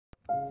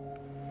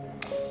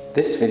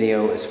This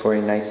video is for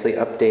a nicely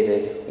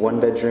updated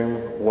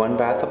 1-bedroom,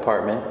 1-bath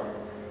apartment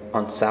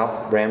on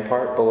South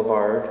Rampart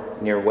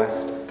Boulevard near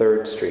West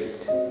 3rd Street.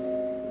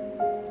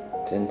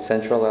 It's in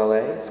central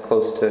LA. It's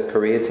close to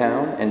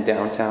Koreatown and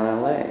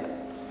downtown LA.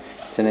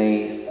 It's in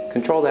a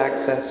controlled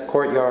access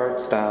courtyard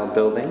style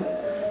building.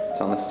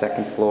 It's on the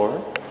 2nd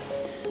floor.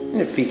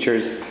 And it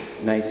features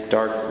nice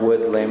dark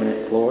wood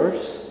laminate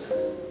floors,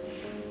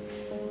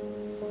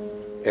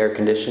 air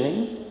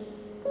conditioning,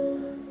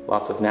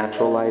 lots of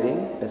natural lighting,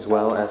 as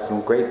well as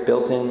some great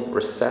built-in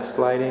recessed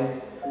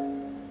lighting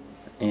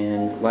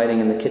and lighting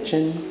in the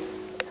kitchen,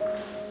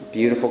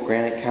 beautiful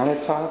granite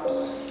countertops,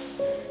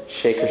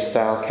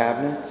 shaker-style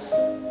cabinets,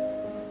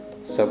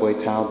 subway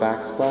tile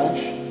backsplash,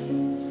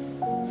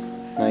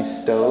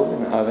 nice stove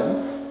and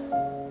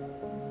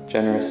oven,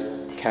 generous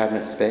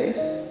cabinet space,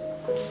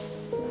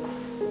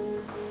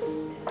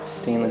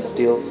 stainless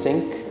steel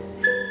sink,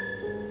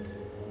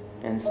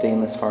 and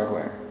stainless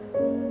hardware.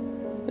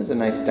 There's a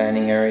nice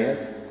dining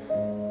area,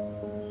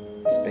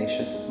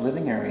 spacious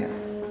living area.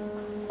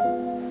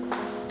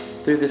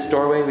 Through this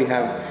doorway we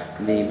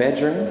have the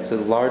bedroom. It's a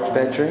large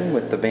bedroom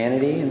with the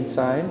vanity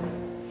inside.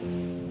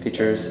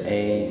 Features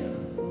a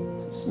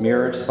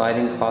mirrored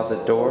sliding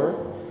closet door,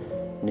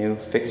 new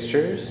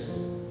fixtures,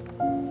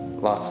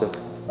 lots of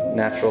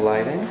natural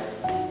lighting.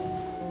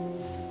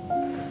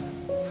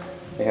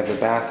 We have the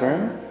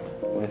bathroom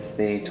with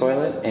the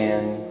toilet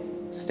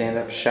and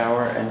stand-up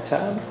shower and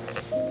tub.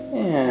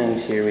 And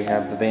here we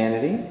have the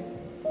vanity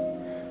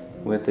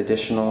with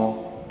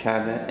additional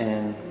cabinet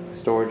and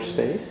storage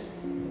space.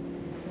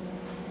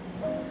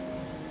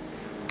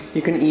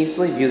 You can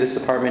easily view this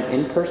apartment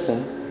in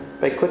person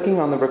by clicking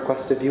on the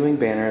Request a Viewing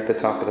banner at the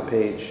top of the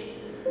page.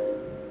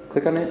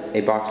 Click on it,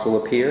 a box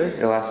will appear.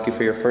 It will ask you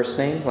for your first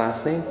name,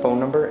 last name, phone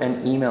number,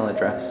 and email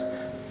address.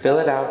 Fill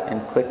it out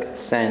and click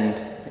Send,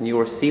 and you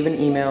will receive an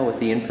email with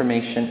the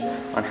information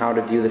on how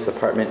to view this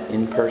apartment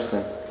in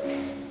person.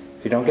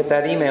 If you don't get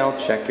that email,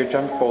 check your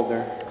junk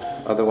folder.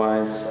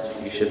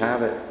 Otherwise, you should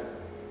have it.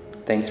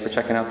 Thanks for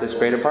checking out this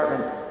great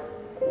apartment.